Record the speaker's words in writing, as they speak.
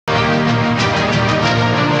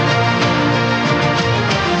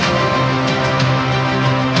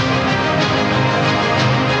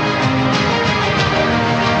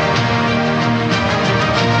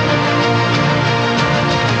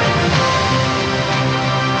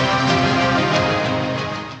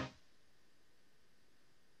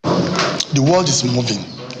The world is moving.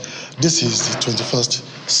 This is the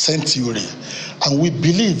 21st century, and we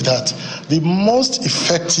believe that the most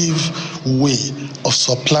effective way of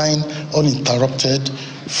supplying uninterrupted,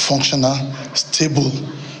 functional, stable,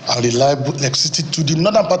 and reliable electricity to the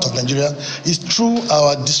northern part of Nigeria is through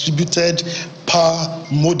our distributed power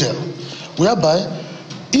model, whereby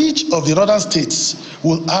each of the northern states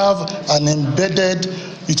will have an embedded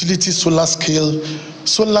utility solar scale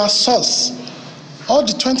solar source. All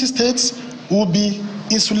the 20 states will be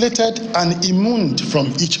insulated and immune from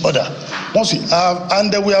each other. Once we have,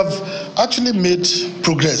 and we have actually made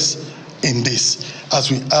progress in this,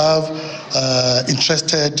 as we have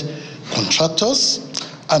interested contractors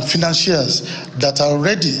and financiers that are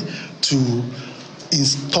ready to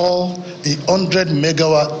install 100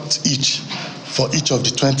 megawatts each for each of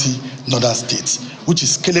the 20 northern states, which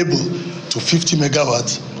is scalable to 50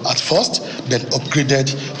 megawatts at first, then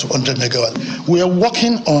upgraded to 100 megawatts. We are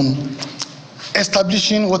working on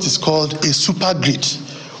establishing what is called a super grid,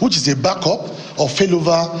 which is a backup or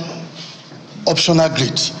failover optional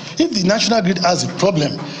grid. If the national grid has a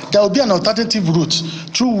problem, there will be an alternative route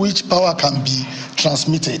through which power can be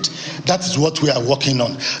transmitted. That is what we are working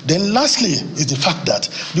on. Then lastly is the fact that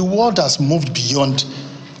the world has moved beyond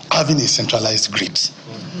having a centralized grid.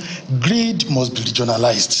 Grid must be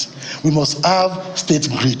regionalized. We must have state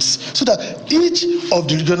grids so that each of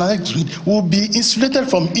the regionalized grid will be insulated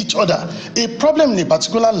from each other. A problem in a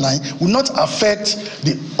particular line will not affect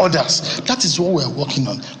the others. That is what we are working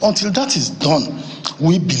on. Until that is done,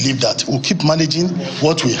 we believe that we'll keep managing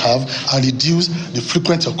what we have and reduce the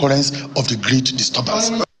frequent occurrence of the grid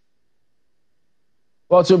disturbance.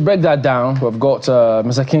 Well, to break that down, we've got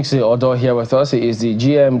Mr. Kingsley Odo here with us. He is the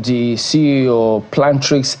GMD CEO,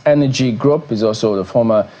 Plantrix Energy Group. He's also the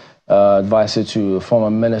former advisor to former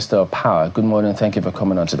Minister of Power. Good morning. Thank you for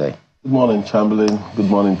coming on today. Good morning, Chamberlain. Good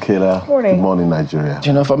morning, Kayla. Morning. Good morning, Nigeria.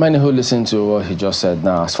 You know, for many who listen to what he just said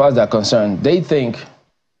now, as far as they're concerned, they think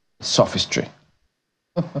it's sophistry.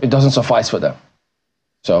 It doesn't suffice for them.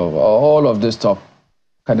 So all of this talk,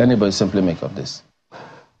 can anybody simply make of this?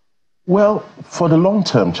 Well, for the long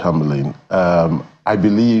term, Chamberlain, I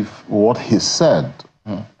believe what he said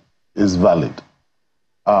is valid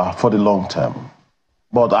for the long term.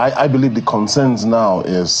 But I believe the concerns now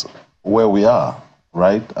is where we are,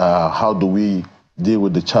 right? How do we deal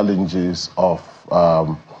with the challenges of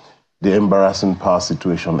the embarrassing power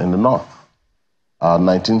situation in the north?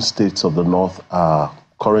 19 states of the north are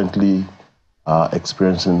currently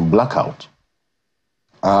experiencing blackout.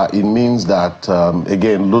 It means that,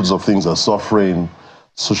 again, loads of things are suffering.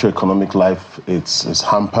 Socioeconomic life, it's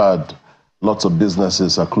hampered. Lots of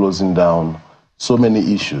businesses are closing down. So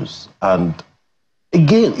many issues. And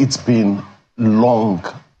again, it's been long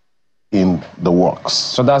in the works.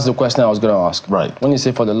 So that's the question I was going to ask. Right. When you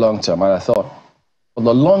say for the long term, I thought, for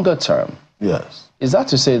the longer term, yes. Is that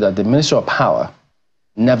to say that the Minister of Power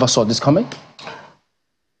never saw this coming?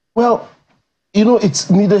 Well, you know, it's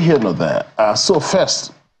neither here nor there. So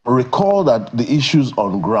first, recall that the issues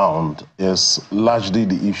on ground is largely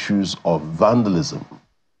the issues of vandalism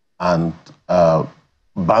and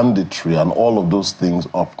banditry and all of those things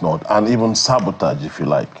up north, and even sabotage, if you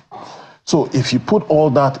like. So if you put all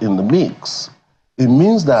that in the mix, it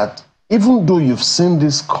means that even though you've seen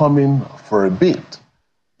this coming for a bit,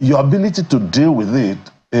 your ability to deal with it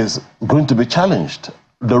is going to be challenged.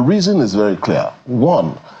 The reason is very clear.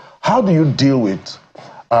 One, how do you deal with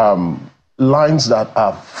lines that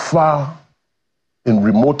are far in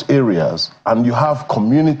remote areas and you have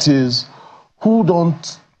communities who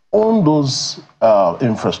don't own those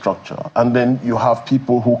infrastructure, and then you have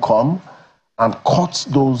people who come and cut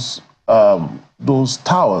those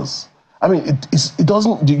towers? I mean, it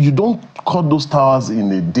doesn't. You don't cut those towers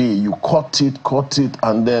in a day. You cut it,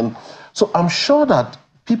 and then. So I'm sure that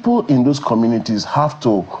people in those communities have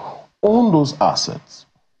to own those assets.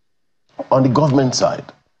 On the government side,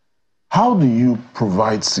 how do you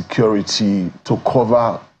provide security to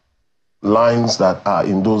cover lines that are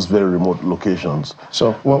in those very remote locations?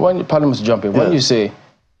 So when Parliament's jumping, when you say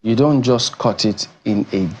you don't just cut it in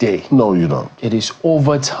a day. No, you don't. It is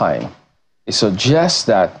over time. It suggests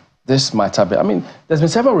that this might have been, I mean, there's been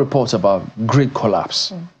several reports about grid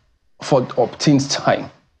collapse for obtained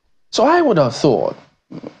time. So I would have thought,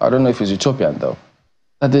 I don't know if it's utopian though,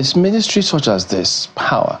 that this ministry such as this,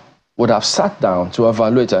 Power, would have sat down to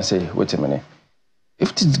evaluate and say, wait a minute,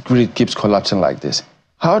 if the grid keeps collapsing like this,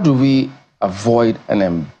 how do we avoid an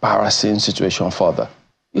embarrassing situation further?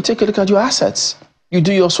 You take a look at your assets. You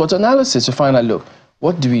do your SWOT analysis to find out, look,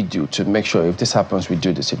 what do we do to make sure if this happens, we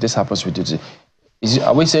do this. If this happens, we do this.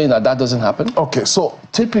 Are we saying that that doesn't happen? Okay, so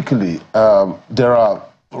typically there are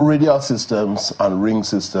radial systems and ring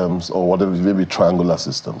systems, or whatever, maybe triangular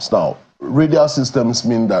systems. Now, radial systems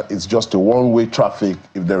mean that it's just a one-way traffic.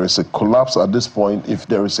 If there is a collapse at this point, if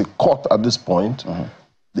there is a cut at this point,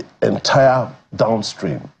 the entire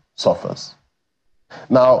downstream suffers.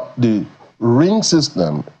 Now, the ring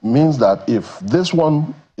system means that if this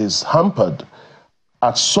one is hampered,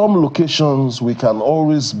 at some locations we can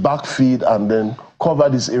always backfeed and then cover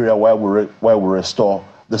this area while we restore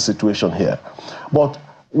the situation here. But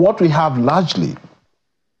what we have largely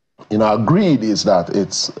in our grid is that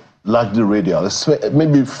it's largely radial.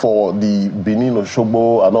 Maybe for the Benin,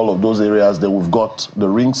 Oshobo, and all of those areas, then we've got the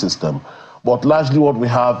ring system. But largely what we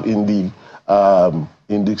have in the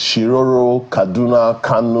Shiroro, Kaduna,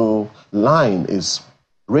 Kano line is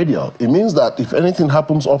radial. It means that if anything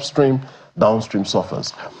happens upstream, downstream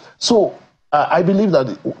suffers. So I believe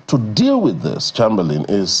that to deal with this, Chamberlain,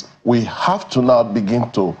 is we have to now begin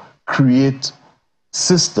to create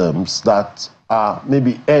systems that are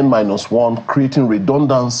maybe N-1, creating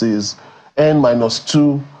redundancies,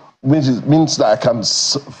 N-2, means that I can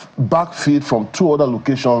backfeed from 2 other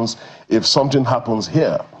locations if something happens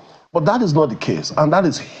here. But that is not the case, and that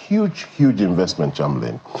is huge, huge investment,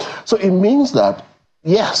 Chamberlain. So it means that,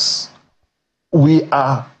 yes, we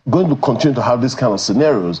are going to continue to have these kind of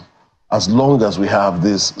scenarios as long as we have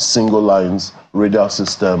this single lines radial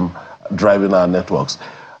system driving our networks.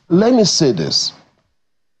 Let me say this.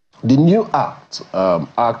 The new act,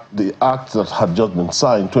 the act that had just been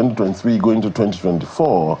signed, 2023 going to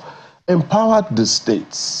 2024, empowered the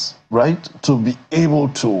states, right, to be able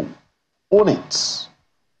to own it.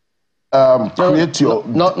 Create your...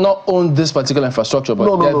 Not own this particular infrastructure,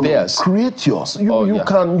 but they're theirs. Create yours.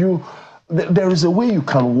 There is a way you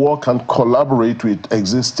can work and collaborate with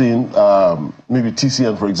existing, maybe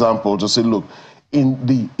TCN, for example, to say, look,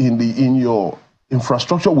 in your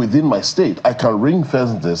infrastructure within my state, I can ring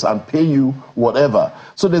fence this and pay you whatever.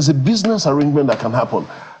 So there's a business arrangement that can happen.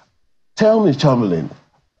 Tell me, Chamberlain,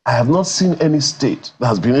 I have not seen any state that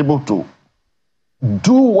has been able to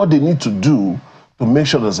do what they need to do to make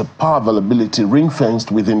sure there's a power availability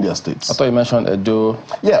ring-fenced within their states. I thought you mentioned Edo.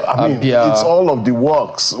 Yeah, I mean, it's all of the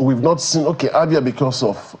works. We've not seen, okay, Abia because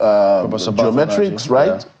of geometrics,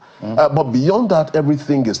 right? Yeah. But beyond that,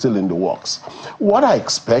 everything is still in the works. What I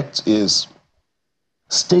expect is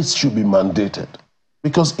states should be mandated,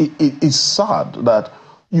 because it is sad that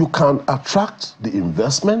you can attract the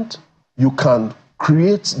investment, you can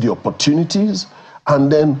create the opportunities,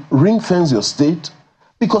 and then ring-fence your state.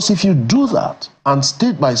 Because if you do that, and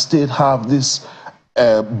state by state have this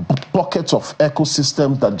pockets of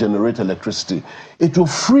ecosystems that generate electricity, it will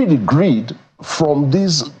free the grid from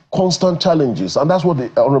these constant challenges. And that's what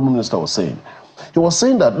the Honorable Minister was saying. He was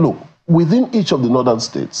saying that, look, within each of the northern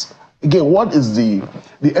states, again, what is the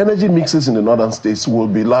energy mixes in the northern states will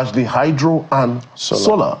be largely hydro and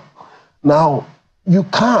solar. Now, you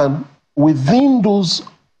can, within those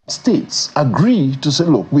states, agree to say,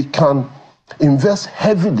 look, we can invest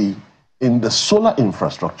heavily in the solar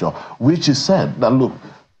infrastructure, which is said that, look,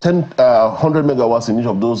 100 megawatts in each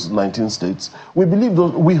of those 19 states. We believe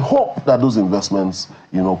those, we hope that those investments,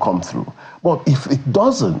 come through. But if it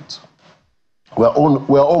doesn't, we're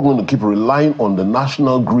all going to keep relying on the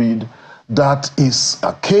national grid that is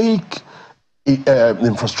archaic.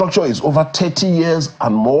 Infrastructure is over 30 years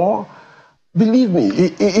and more. Believe me,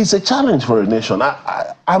 it's a challenge for a nation.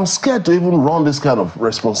 I'm scared to even run this kind of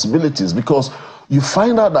responsibilities, because you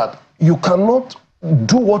find out that you cannot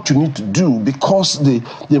do what you need to do because the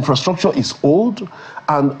infrastructure is old,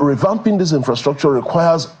 and revamping this infrastructure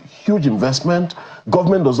requires huge investment.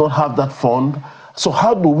 Government does not have that fund. So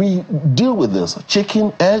how do we deal with this?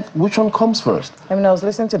 Chicken, egg, which one comes first? I mean, I was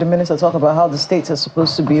listening to the minister talk about how the states are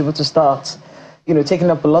supposed to be able to start taking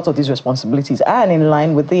up a lot of these responsibilities, and in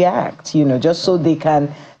line with the Act, just so they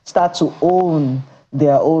can start to own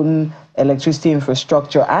their own electricity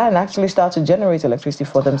infrastructure and actually start to generate electricity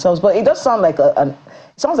for themselves. But it does sound like it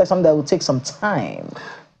sounds like something that will take some time.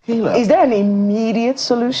 Hila, is there an immediate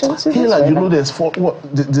solution to this? Hila,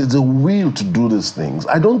 there's the will to do these things.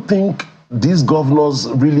 I don't think these governors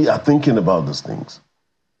really are thinking about these things.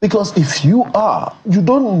 Because if you are, you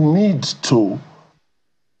don't need to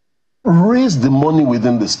raise the money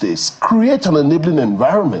within the states, create an enabling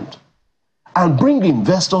environment, and bring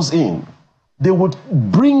investors in. They would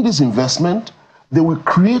bring this investment, they will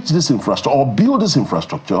create this infrastructure or build this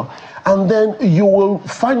infrastructure, and then you will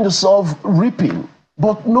find yourself reaping.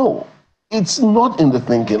 But no, it's not in the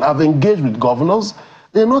thinking. I've engaged with governors,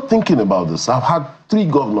 they're not thinking about this. I've had 3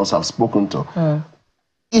 governors I've spoken to.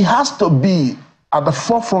 It has to be at the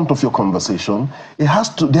forefront of your conversation. There has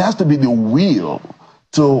to be the will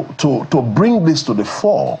to bring this to the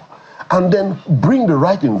fore and then bring the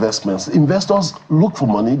right investments. Investors look for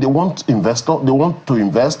money. They want to invest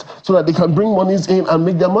so that they can bring monies in and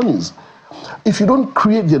make their monies. If you don't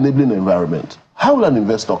create the enabling environment, how will an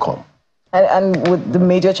investor come? And with the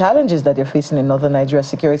major challenges that you're facing in northern Nigeria,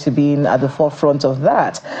 security being at the forefront of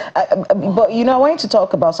that. But, you know, I want you to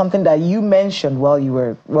talk about something that you mentioned while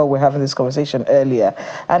we're having this conversation earlier.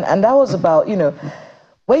 And that was about, you know,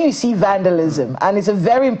 when you see vandalism, and it's a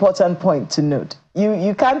very important point to note,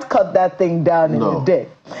 you can't cut that thing down in a day.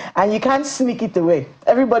 And you can't sneak it away.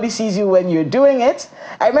 Everybody sees you when you're doing it.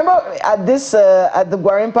 I remember at the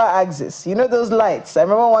Gwarimpa axis, you know those lights? I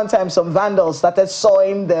remember one time some vandals started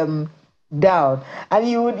sawing them down, and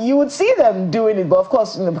you would see them doing it, but of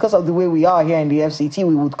course, you know, because of the way we are here in the FCT,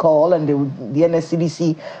 we would call, and the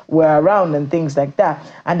NSCDC were around and things like that,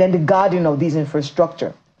 and then the guarding of these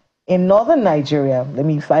infrastructure. In northern Nigeria, let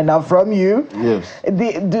me find out from you. Yes.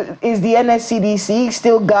 Is the NSCDC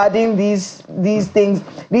still guarding these things,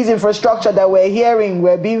 these infrastructure that we're hearing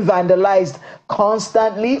were being vandalized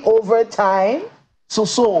constantly over time?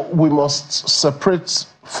 So we must separate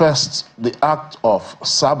first the act of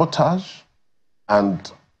sabotage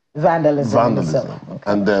and vandalism. Okay.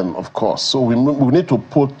 And then, of course, so we need to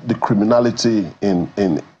put the criminality in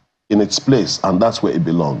its place, and that's where it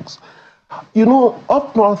belongs. You know,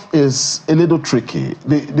 up north is a little tricky.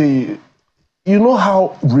 You know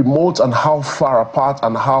how remote and how far apart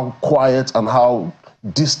and how quiet and how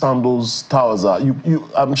distant those towers are.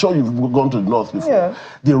 I'm sure you've gone to the north before. Yeah.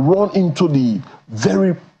 They run into the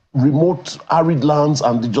very remote, arid lands,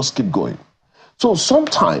 and they just keep going. So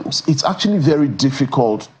sometimes it's actually very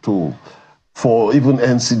difficult for even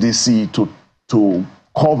NCDC to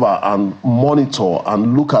cover and monitor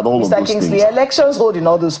and look at all of those things. The elections hold in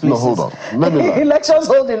all those places. No, hold on. Let me land. Elections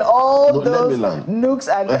hold in all those land. nooks,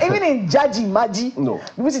 and even in Jaji Maji,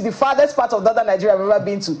 which is the farthest part of northern Nigeria I've ever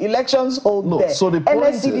been to, elections hold there. So the point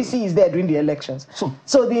NSCDC is there during the elections.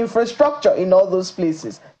 So the infrastructure in all those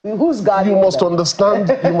places, who's guarding You must understand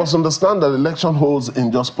that election holds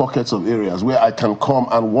in just pockets of areas where I can come,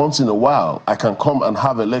 and once in a while I can come and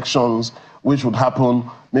have elections which would happen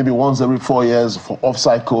maybe once every 4 years for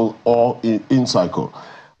off-cycle or in-cycle.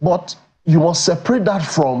 But you must separate that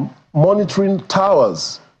from monitoring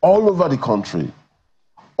towers all over the country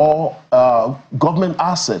or government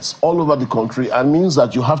assets all over the country, and means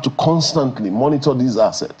that you have to constantly monitor these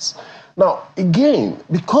assets. Now, again,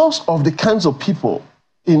 because of the kinds of people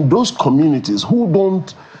in those communities who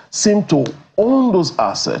don't seem to own those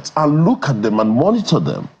assets and look at them and monitor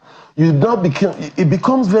them, it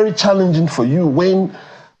becomes very challenging for you when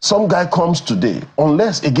some guy comes today,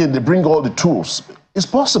 unless, again, they bring all the tools. It's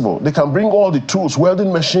possible. They can bring all the tools,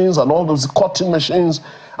 welding machines and all those cutting machines,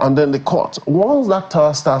 and then they cut. Once that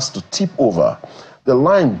tower starts to tip over, the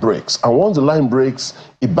line breaks. And once the line breaks,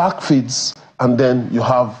 it backfeeds, and then you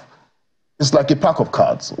have, it's like a pack of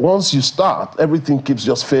cards. Once you start, everything keeps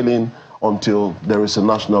just failing until there is a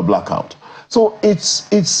national blackout. So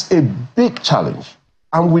it's a big challenge.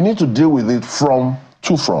 And we need to deal with it from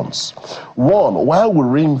two fronts. One, while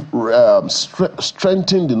we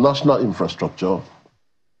strengthen the national infrastructure,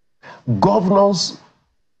 governors,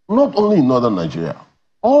 not only in northern Nigeria,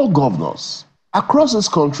 all governors across this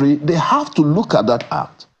country, they have to look at that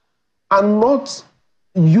act and not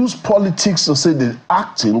use politics to say they're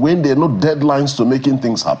acting when there are no deadlines to making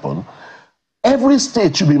things happen. Every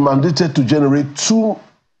state should be mandated to generate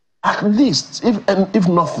at least, if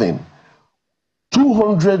nothing,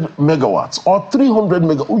 200 megawatts or 300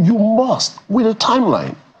 megawatts. You must, with a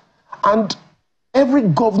timeline. And every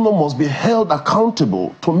governor must be held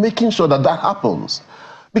accountable to making sure that happens.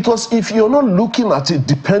 Because if you're not looking at it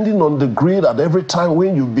depending on the grid at every time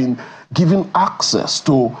when you've been given access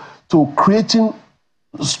to creating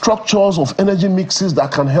structures of energy mixes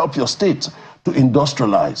that can help your state to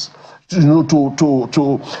industrialize,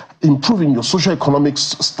 to improving your socio-economic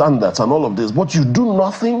standards and all of this, but you do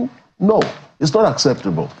nothing, no. It's not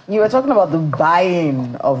acceptable. You were talking about the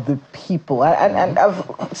buy-in of the people. And I've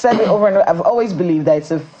said it over and over. I've always believed that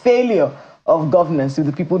it's a failure of governance if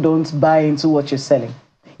the people don't buy into what you're selling.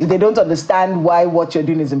 If they don't understand why what you're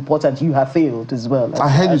doing is important, you have failed as well. I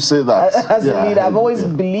heard you say that. As a leader, I've always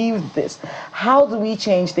believed this. How do we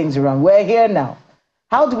change things around? We're here now.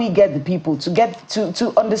 How do we get the people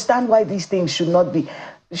to understand why these things should not be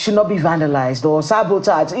vandalized or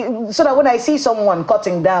sabotaged? So that when I see someone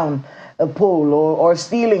cutting down a pole or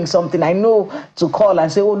stealing something, I know to call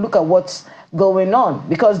and say, oh, look at what going on,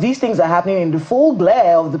 because these things are happening in the full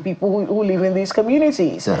glare of the people who live in these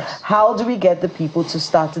communities. Yes. How do we get the people to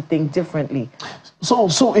start to think differently? So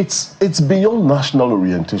it's beyond national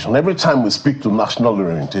orientation. Every time we speak to national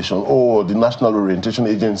orientation, the national orientation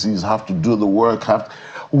agencies have to do the work.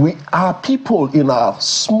 We are people in our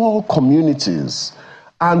small communities,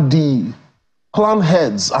 and the clan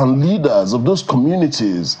heads and leaders of those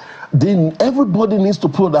communities, everybody needs to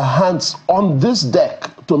put their hands on this deck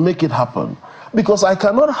to make it happen. Because I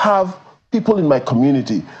cannot have people in my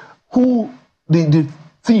community who, the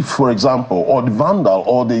thief, for example, or the vandal,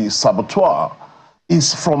 or the saboteur,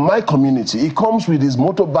 is from my community. He comes with his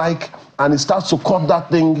motorbike and he starts to cut that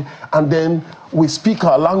thing, and then we speak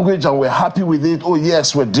our language and we're happy with it. Oh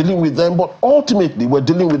yes, we're dealing with them, but ultimately we're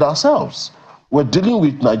dealing with ourselves. We're dealing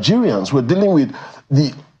with Nigerians. We're dealing with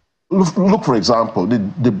look, for example,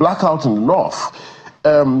 the blackout in the north.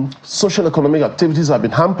 Social economic activities have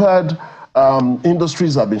been hampered.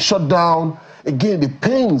 Industries have been shut down. Again, the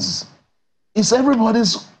pains, it's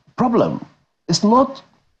everybody's problem. It's not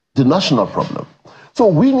the national problem. So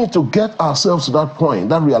we need to get ourselves to that point,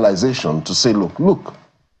 that realization, to say, look,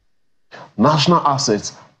 national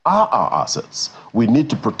assets are our assets. We need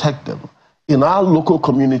to protect them. In our local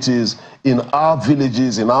communities, in our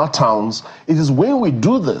villages, in our towns, it is when we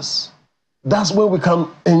do this, that's when we can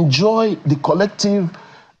enjoy the collective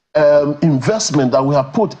investment that we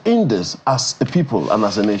have put in this as a people and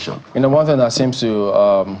as a nation. One thing that seems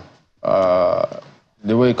to,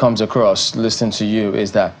 the way it comes across, listening to you,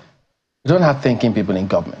 is that we don't have thinking people in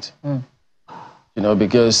government.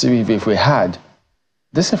 Because if we had,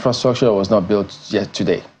 this infrastructure was not built yet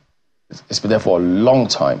today. It's been there for a long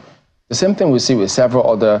time. The same thing we see with several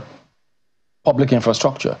other public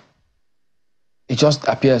infrastructure. It just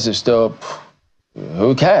appears as though,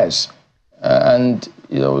 who cares? And,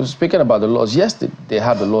 speaking about the laws, yes, they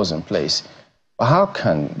have the laws in place. But how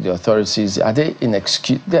can the authorities, are they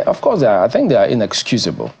inexcusable? Of course, I think they are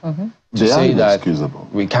inexcusable. They to are say inexcusable.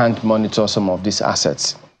 That we can't monitor some of these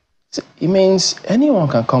assets. It means anyone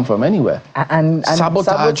can come from anywhere and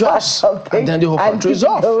sabotage us, and then the whole country is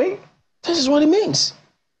off. This is what it means.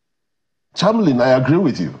 Chamberlain, I agree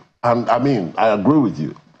with you. And I agree with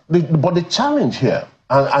you. But the challenge here,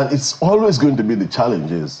 and it's always going to be the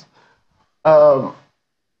challenge, is how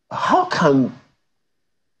can,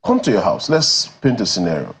 come to your house, let's paint a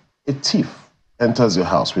scenario. A thief enters your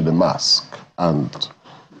house with a mask, and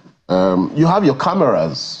you have your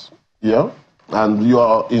cameras, and you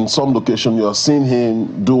are in some location, you are seeing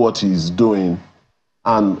him do what he's doing,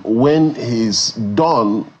 and when he's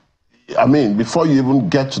done, before you even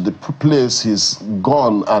get to the place, he's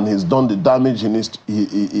gone and he's done the damage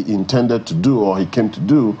he intended to do, or he came to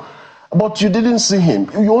do, but you didn't see him.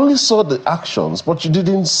 You only saw the actions, but you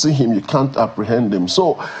didn't see him. You can't apprehend him.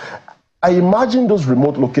 So I imagine those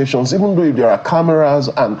remote locations, even though there are cameras,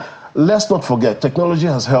 and let's not forget, technology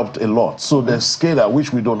has helped a lot. So there's SCADA,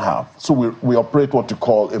 which we don't have. So we operate what you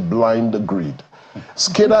call a blind grid.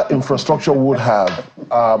 SCADA infrastructure would have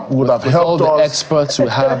helped all the us. Experts we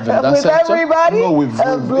have in that with sector. everybody. No, it's been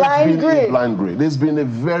a blind grid. It's been a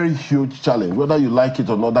very huge challenge. Whether you like it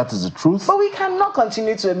or not, that is the truth. But we cannot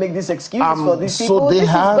continue to make these excuses for these so people. This is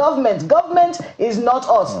government. Government is not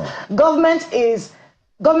us. Government is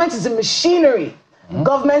a machinery.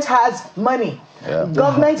 Government has money.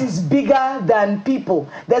 Government is bigger than people.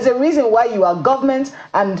 There's a reason why you are government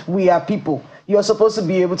and we are people. You're supposed to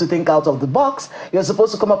be able to think out of the box. You're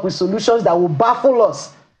supposed to come up with solutions that will baffle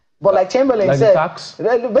us. But like Chamberlain said,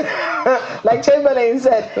 like Chamberlain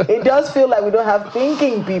said, it does feel like we don't have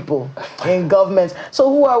thinking people in government. So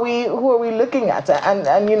who are we looking at? And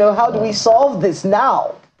how do we solve this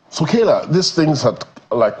now? So Kayla, these things had,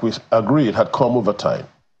 like we agreed, had come over time.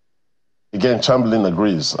 Again, Chamberlain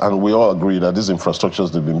agrees, and we all agree that these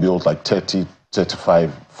infrastructures have been built like 30,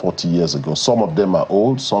 35, 40 years ago. Some of them are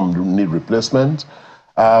old, some need replacement.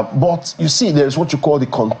 But you see, there's what you call the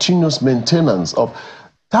continuous maintenance of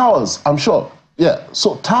towers, I'm sure. Yeah,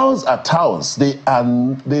 so towers are towers. You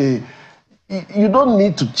don't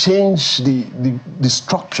need to change the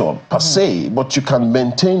structure per se, but you can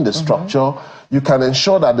maintain the structure. You can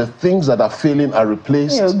ensure that the things that are failing are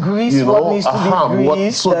replaced. Grease what needs to be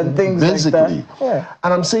greased and things basically, like that. Yeah.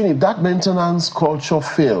 And I'm saying if that maintenance culture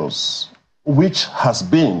fails, which has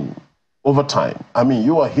been over time,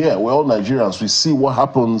 you are here, we're all Nigerians, we see what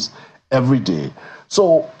happens every day.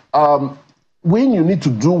 So when you need to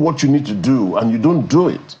do what you need to do and you don't do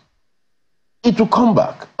it, it will come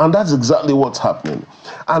back. And that's exactly what's happening.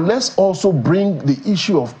 And let's also bring the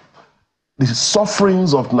issue of the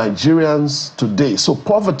sufferings of Nigerians today. So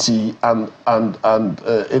poverty and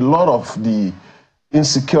a lot of the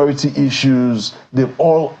insecurity issues, they've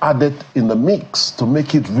all added in the mix to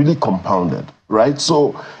make it really compounded, right?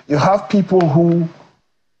 So you have people who,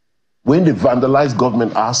 when they vandalize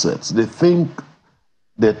government assets, they think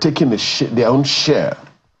they're taking their own share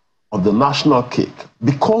of the national cake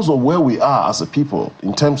because of where we are as a people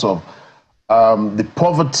in terms of the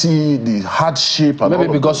poverty, the hardship, and maybe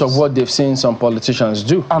all because of of what they've seen some politicians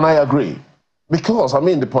do. And I agree. Because, I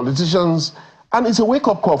mean, the politicians, and it's a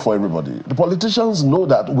wake-up call for everybody. The politicians know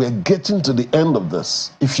that we're getting to the end of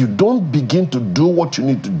this. If you don't begin to do what you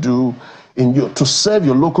need to do to serve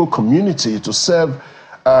your local community, to serve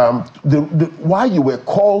why you were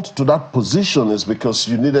called to that position is because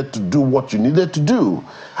you needed to do what you needed to do.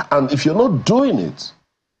 And if you're not doing it,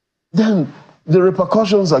 then the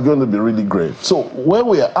repercussions are going to be really grave. So where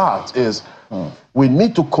we are at is we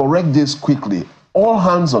need to correct this quickly. All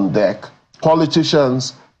hands on deck,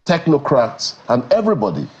 politicians, technocrats, and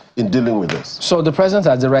everybody in dealing with this. So the president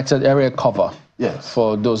has directed area cover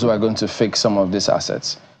for those who are going to fix some of these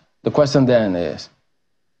assets. The question then is,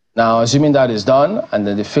 now, assuming that is done, and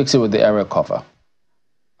then they fix it with the area cover,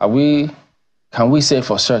 can we say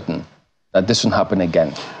for certain that this won't happen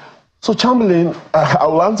again? So, Chamberlain, I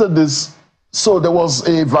will answer this. So there was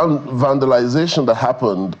a vandalization that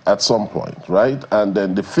happened at some point, right? And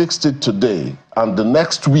then they fixed it today, and the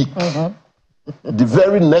next week, the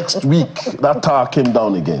very next week, that tower came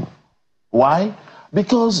down again. Why?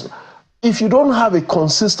 Because if you don't have a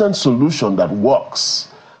consistent solution that works,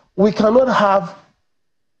 we cannot have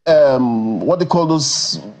what they call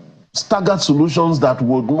those staggered solutions that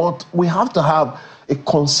would not. We have to have a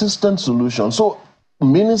consistent solution. So,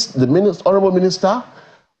 the Honorable Minister,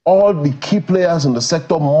 all the key players in the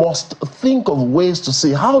sector must think of ways to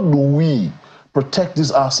say, how do we protect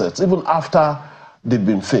these assets even after they've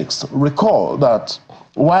been fixed? Recall that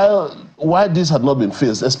while this had not been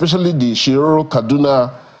fixed, especially the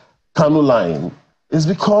Shiroro-Kaduna-Kano line, is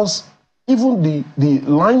because even the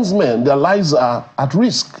linesmen, their lives are at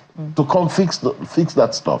risk to come fix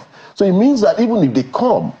that stuff. So it means that even if they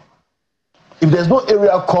come, if there's no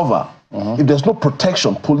area cover, if there's no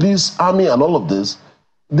protection, police, army, and all of this,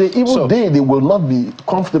 they will not be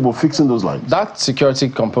comfortable fixing those lines. That security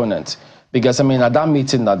component, because I mean, at that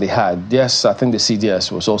meeting that they had, yes, I think the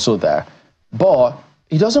CDS was also there, but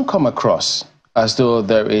it doesn't come across as though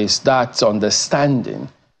there is that understanding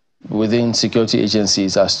within security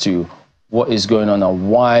agencies as to what is going on and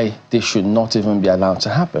why this should not even be allowed to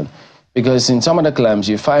happen. Because in some of the claims,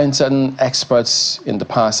 you find certain experts in the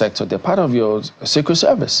power sector, they're part of your Secret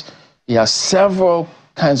Service. You have several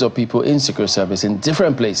kinds of people in Secret Service in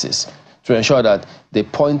different places to ensure that they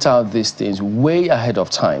point out these things way ahead of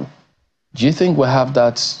time. Do you think we have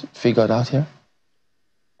that figured out here?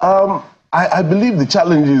 I believe the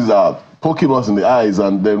challenges are poking us in the eyes,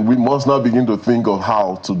 and then we must now begin to think of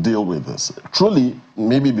how to deal with this. Truly,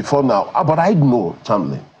 maybe before now, but I know,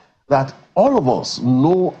 Chamberlain, that all of us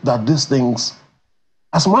know that these things,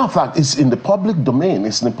 as a matter of fact, it's in the public domain,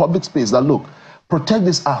 it's in the public space that, look, protect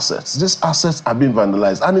these assets. These assets are being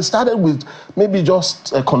vandalized. And it started with maybe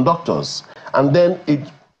just conductors, and then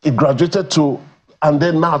it graduated to, and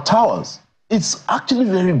then now towers. It's actually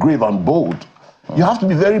very grave and bold. You have to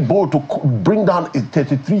be very bold to bring down a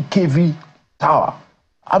 33 kV tower.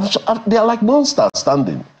 They are like monsters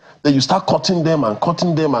standing. Then you start cutting them, and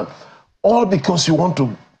all because you want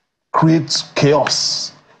to create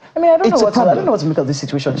chaos. I mean, I don't know what to make of this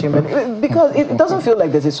situation, Chamberlain, because it doesn't feel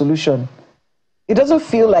like there's a solution. It doesn't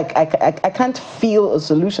feel like I can't feel a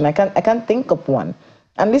solution. I can't think of one.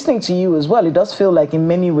 And listening to you as well, it does feel like in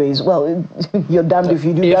many ways, well, you're damned if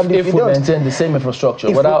you do, damned if you don't. If we maintain the same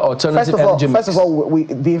infrastructure without alternative energy mix. First of all,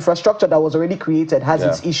 the infrastructure that was already created has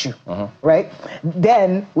its issue, right?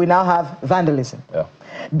 Then we now have vandalism.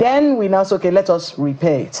 Then we now say, okay, let us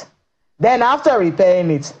repair it. Then after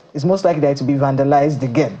repairing it, it's most likely that it will be vandalized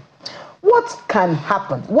again. What can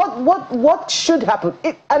happen? What should happen?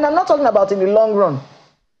 And I'm not talking about in the long run.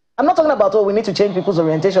 I'm not talking about, we need to change people's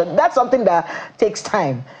orientation. That's something that takes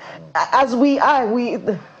time. As we are where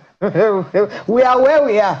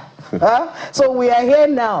we are. So we are here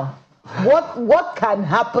now. What can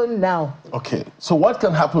happen now? Okay, so what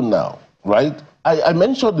can happen now, right? I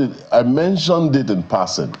mentioned it in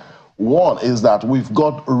passing. One is that we've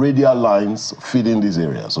got radial lines feeding these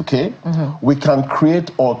areas, okay? We can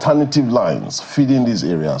create alternative lines feeding these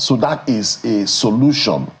areas. So that is a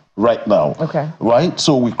solution right now, right?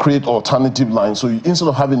 So we create alternative lines. So instead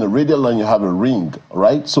of having a radial line, you have a ring,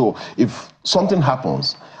 right? So if something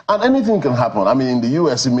happens, and anything can happen. I mean, in the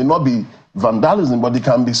US, it may not be vandalism, but it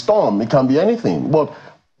can be storm, it can be anything. But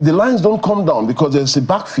the lines don't come down because there's a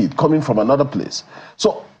backfeed coming from another place.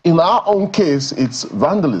 So in our own case, it's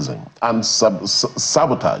vandalism and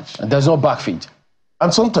sabotage. And there's no backfeed.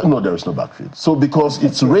 And sometimes, no, there is no backfeed. So because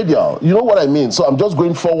it's radial, you know what I mean? So I'm just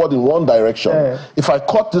going forward in one direction. If I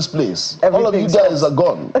cut this place, all of you guys are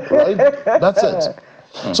gone, right? That's it.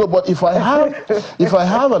 So, but if I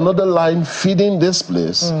have another line feeding this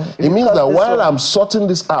place, it means that while I'm sorting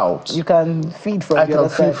this out, you can feed from I can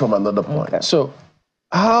feed from another point. Okay. So,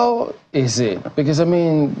 how is it? Because I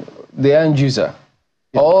mean, the end user,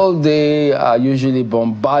 all they are usually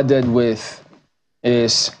bombarded with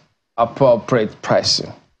is appropriate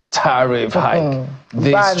pricing, tariff hike,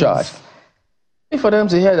 this charge. If for them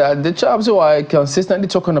to hear that, the chaps who are consistently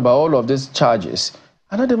talking about all of these charges,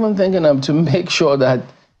 I'm not even thinking them to make sure that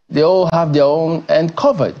they all have their own end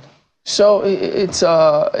covered. So it's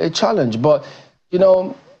a challenge. But, you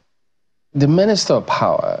know, the Minister of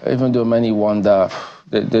Power, even though many wonder,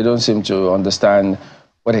 they don't seem to understand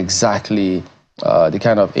what exactly the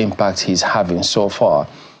kind of impact he's having so far.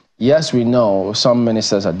 Yes, we know some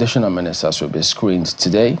ministers, additional ministers, will be screened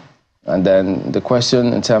today. And then the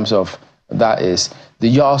question in terms of that is the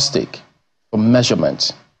yardstick for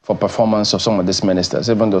measurement for performance of some of these ministers,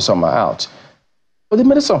 even though some are out. But the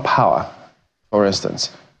Minister of Power, for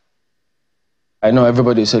instance, I know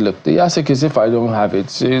everybody say, look, the yardstick is if I don't have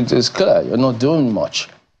it, it's clear, you're not doing much.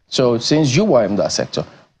 So since you were in that sector,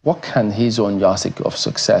 what can his own yardstick of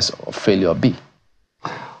success or failure be?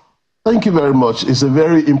 Thank you very much. It's a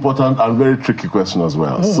very important and very tricky question as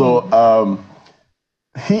well. So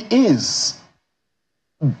he is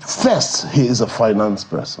a finance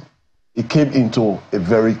person. He came into a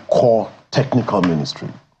very core technical ministry.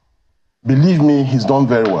 Believe me, he's done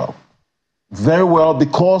very well. Very well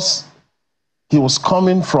because he was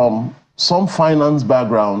coming from some finance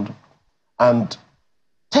background, and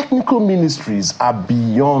technical ministries are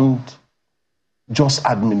beyond just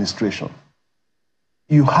administration.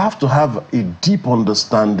 You have to have a deep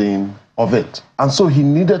understanding of it. And so he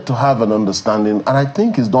needed to have an understanding, and I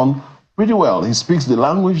think he's done pretty well. He speaks the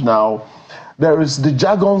language now. There is the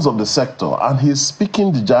jargons of the sector, and he's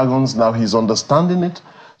speaking the jargons now. He's understanding it.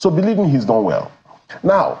 So believe me, he's done well.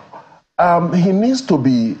 Now, he needs to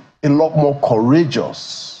be a lot more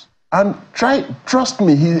courageous. And trust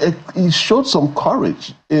me, he showed some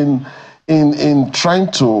courage in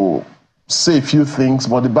trying to say a few things,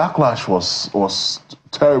 but the backlash was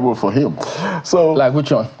terrible for him. So, like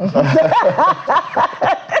which one?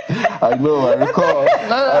 I know, I recall.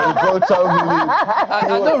 I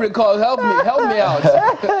don't recall. Help me out.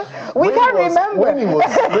 We can't remember. When he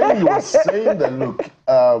was saying that, look,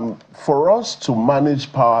 for us to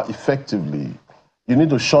manage power effectively, you need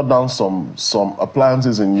to shut down some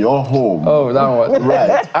appliances in your home. Oh, that one.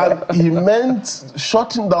 Right. And he meant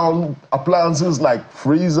shutting down appliances like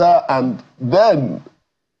freezer, and then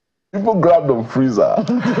people grabbed the freezer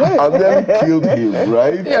and then killed him,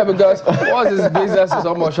 right? Yeah, because what's his business is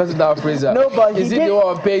almost shutting down freezer? No, but is he the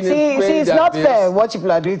one paying it's not fair what people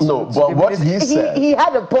are doing to No, but what he said... He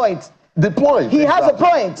had a point. The point. He has a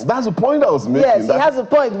point. That's the point I was making. Yes, he has a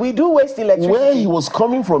point. We do waste electricity. Where he was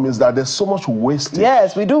coming from is that there's so much wastage.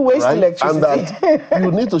 Yes, we do waste electricity. And that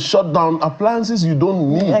you need to shut down appliances you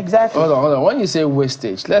don't need. Exactly. Hold on. When you say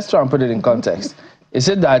wastage, let's try and put it in context. Is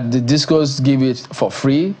it that the discos give it for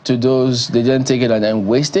free to those, they didn't take it and then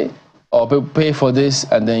waste it? Or pay for this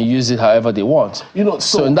and then use it however they want? You know,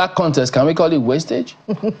 so in that context, can we call it wastage?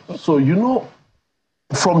 So, you know,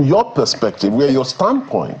 from your perspective, where your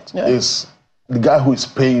standpoint is the guy who is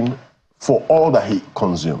paying for all that he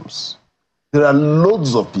consumes, there are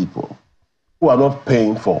loads of people who are not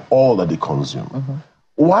paying for all that they consume.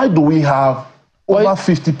 Why do we have over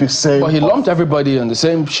 50%? Well, he lumped everybody on the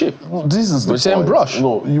same ship. This is the same brush.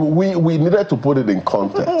 No, we needed to put it in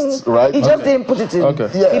context, right? He just didn't put it in. Okay.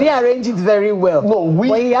 Yeah. He didn't arrange it very well. No,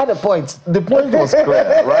 but he had a point. The point was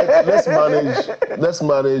clear, right? Let's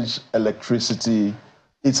manage electricity.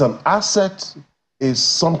 It's an asset. It's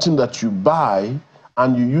something that you buy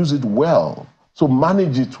and you use it well. So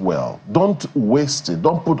manage it well. Don't waste it.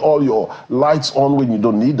 Don't put all your lights on when you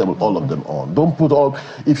don't need them, all of them on. Don't put all...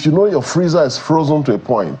 If you know your freezer is frozen to a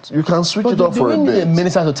point, you can switch it off for a bit. But you need a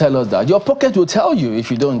minister to tell us that. Your pocket will tell you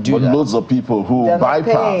if you don't do that. But loads of people who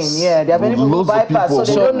bypass. Yeah, there are many people who bypass, so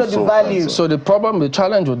they don't know the value. So the problem, the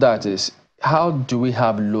challenge with that is, how do we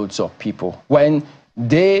have loads of people when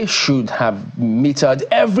they should have metered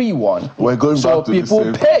everyone? We're going back to people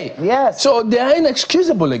the same. pay. Yes. So they are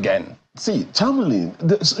inexcusable again. See, Chamberlain,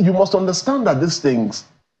 you must understand that these things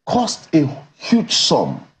cost a huge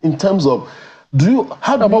sum in terms of,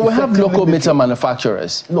 but we have local meter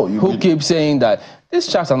manufacturers who keep saying that these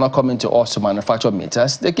chaps are not coming to us to manufacture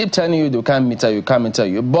meters. They keep telling you they can't meter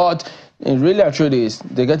you, but in really and truly is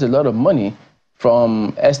they get a lot of money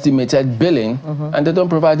from estimated billing, and they don't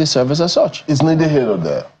provide the service as such. It's neither here nor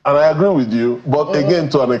there. And I agree with you, but again,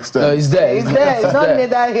 to an extent. No, it's there. It's there. It's not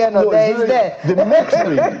neither here nor there. It's there. The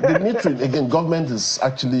metering, again, government is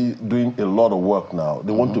actually doing a lot of work now.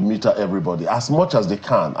 They want to meter everybody as much as they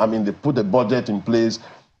can. I mean, they put a budget in place.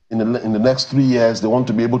 In the next 3 years, they want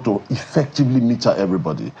to be able to effectively meter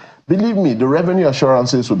everybody. Believe me, the revenue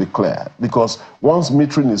assurances will be clear, because once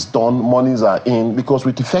metering is done, monies are in, because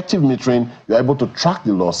with effective metering, you're able to track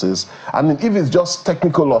the losses. And if it's just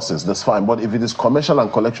technical losses, that's fine. But if it is commercial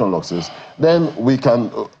and collection losses, then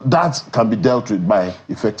that can be dealt with by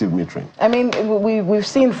effective metering. I mean, we've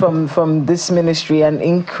seen from this ministry an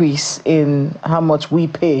increase in how much we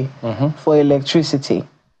pay for electricity.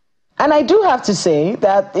 And I do have to say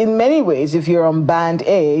that in many ways, if you're on band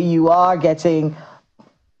A, you are getting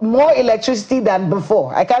more electricity than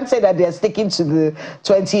before. I can't say that they're sticking to the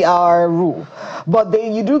 20-hour rule, but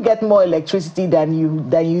you do get more electricity than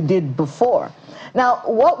you did before. Now,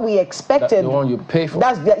 what we expected... The one you pay for.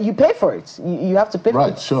 You pay for it. You have to pay for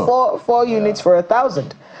it. Sure. Four units for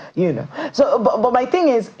 1,000, you know. So, but my thing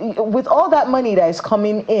is, with all that money that is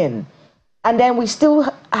coming in, and then we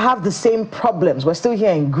still have the same problems. We're still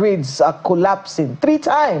hearing grids are collapsing 3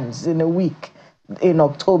 times in a week in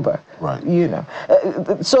October. Right. You know.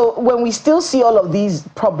 So when we still see all of these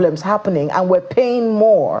problems happening and we're paying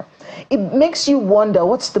more, it makes you wonder,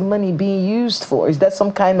 what's the money being used for? Is there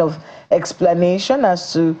some kind of explanation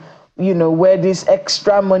as to, you know, where this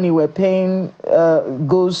extra money we're paying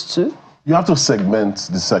goes to? You have to segment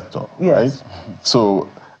the sector, yes. right? So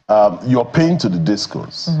you're paying to the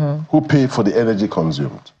discos who pay for the energy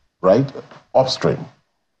consumed, right? Upstream.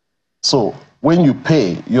 So when you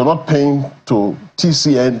pay, you're not paying to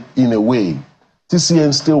TCN in a way.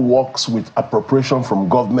 TCN still works with appropriation from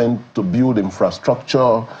government to build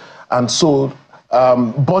infrastructure. And so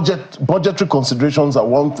budgetary considerations are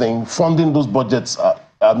one thing. Funding those budgets,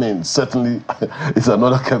 certainly is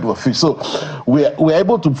another kettle of fish. So we're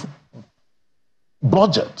able to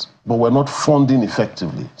budget, but we're not funding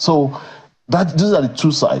effectively. So these are the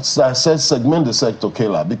two sides. So I said segment the sector,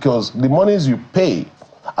 Kayla, because the monies you pay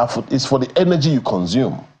is for the energy you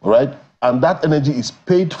consume, right? And that energy is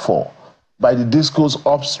paid for by the discos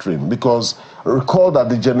upstream, because recall that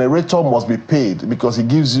the generator must be paid because it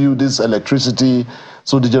gives you this electricity.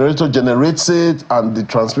 So the generator generates it and the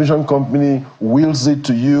transmission company wheels it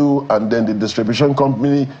to you, and then the distribution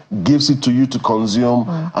company gives it to you to consume,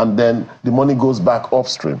 and then the money goes back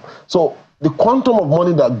upstream. So the quantum of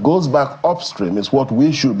money that goes back upstream is what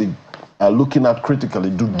we should be looking at critically.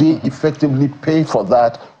 Do they effectively pay for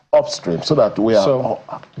that upstream so that we are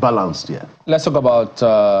balanced here? Let's talk about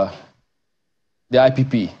the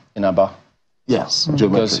IPP in Aba. Yes,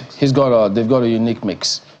 because they've got a unique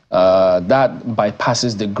mix that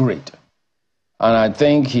bypasses the grid, and I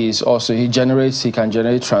think he can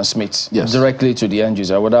generate transmits directly to the end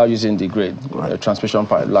user without using the grid, transmission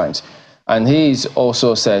pipelines. And he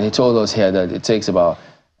told us here that it takes about.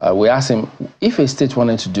 We asked him if a state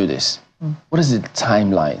wanted to do this, what is the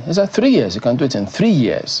timeline? He said 3 years. You can do it in 3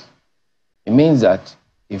 years. It means that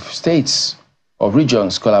if states or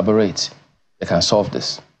regions collaborate, they can solve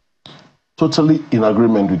this. Totally in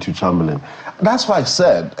agreement with you, Chamberlain. That's why I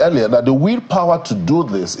said earlier that the willpower to do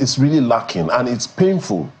this is really lacking, and it's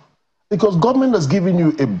painful because government has given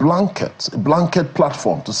you a blanket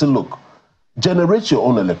platform to say, look, generate your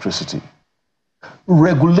own electricity,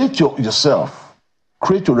 regulate yourself,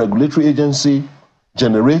 create your regulatory agency,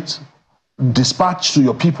 generate, dispatch to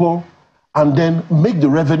your people, and then make the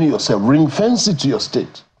revenue yourself, ring-fence it to your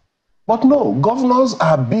state. But no, governors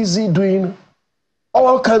are busy doing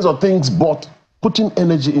all kinds of things but putting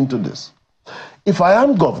energy into this. If I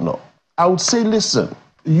am governor, I would say, listen,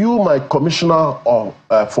 you, my commissioner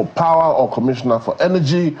for power or commissioner for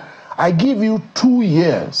energy, I give you 2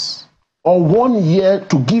 years or 1 year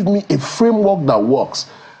to give me a framework that works.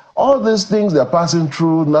 All these things they're passing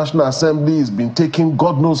through, National Assembly has been taking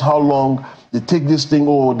God knows how long. They take this thing,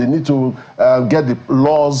 they need to get the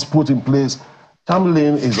laws put in place.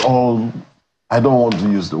 Chamberlain is all, I don't want to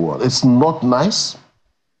use the word, it's not nice.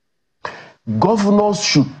 Governors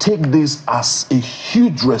should take this as a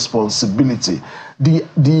huge responsibility.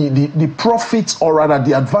 The profits, or rather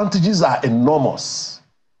the advantages, are enormous.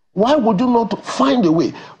 Why would you not find a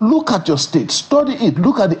way? Look at your state, study it,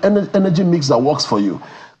 look at the energy mix that works for you.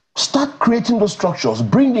 Start creating those structures,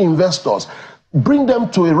 bring the investors, bring them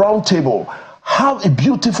to a round table, have a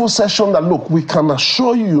beautiful session that, look, we can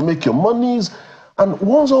assure you make your monies. And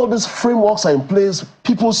once all these frameworks are in place,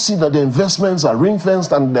 people see that the investments are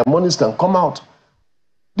ring-fenced and their monies can come out.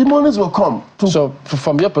 The monies will come. So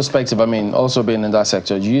from your perspective, I mean, also being in that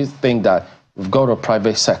sector, do you think that we've got a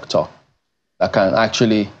private sector that can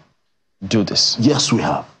actually do this? Yes, we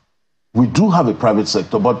have. We do have a private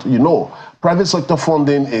sector, but you know, private sector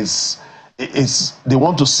funding is they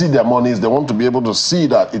want to see their monies, they want to be able to see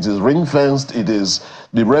that it is ring-fenced, it is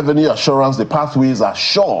the revenue assurance, the pathways are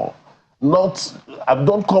sure.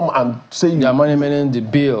 Don't come and say... Their money meaning the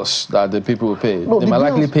bills that the people will pay. No, they might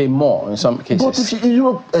likely pay more in some cases. But if you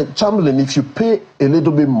know, Chamberlain, if you pay a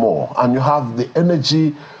little bit more and you have the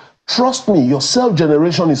energy, trust me, your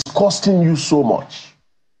self-generation is costing you so much.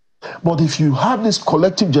 But if you have this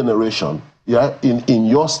collective generation, yeah, in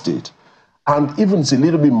your state, and even it's a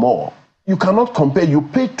little bit more, you cannot compare. You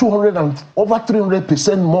pay 200 and over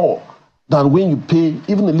 300% more than when you pay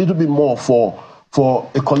even a little bit more for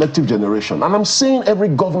a collective generation. And I'm saying every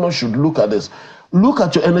governor should look at this. Look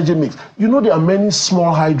at your energy mix. You know, there are many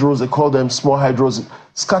small hydros, they call them small hydros,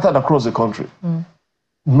 scattered across the country.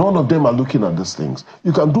 None of them are looking at these things.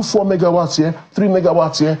 You can do 4 megawatts here, 3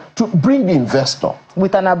 megawatts here to bring the investor.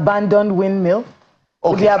 With an abandoned windmill?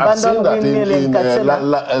 Okay, the I've seen that in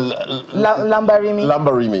Lambarimi.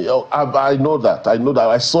 Lambarimi. Oh, I know that. I know that.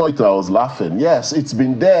 I saw it and I was laughing. Yes, it's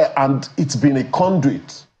been there and it's been a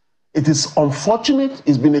conduit. It is unfortunate.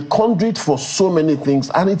 It's been a conduit for so many things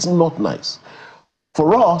and it's not nice.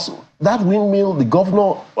 For us, that windmill, the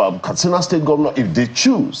governor, Katsina State governor, if they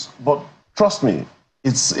choose, but trust me,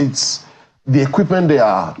 it's the equipment they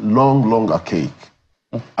are long archaic.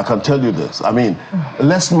 I can tell you this. I mean,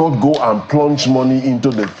 let's not go and plunge money into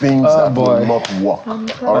the things that will not work.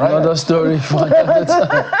 All right? Another story for another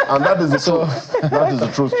time. And that is the truth. That is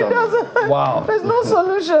the truth, Chamberlain. Wow. There's no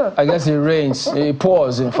solution. I guess it rains. It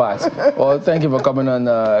pours, in fact. Well, thank you for coming on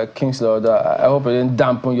King's Lord. I hope it didn't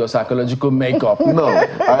dampen your psychological makeup. No,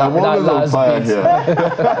 I am always on fire here.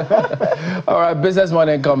 All right, Business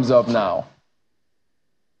Morning comes up now.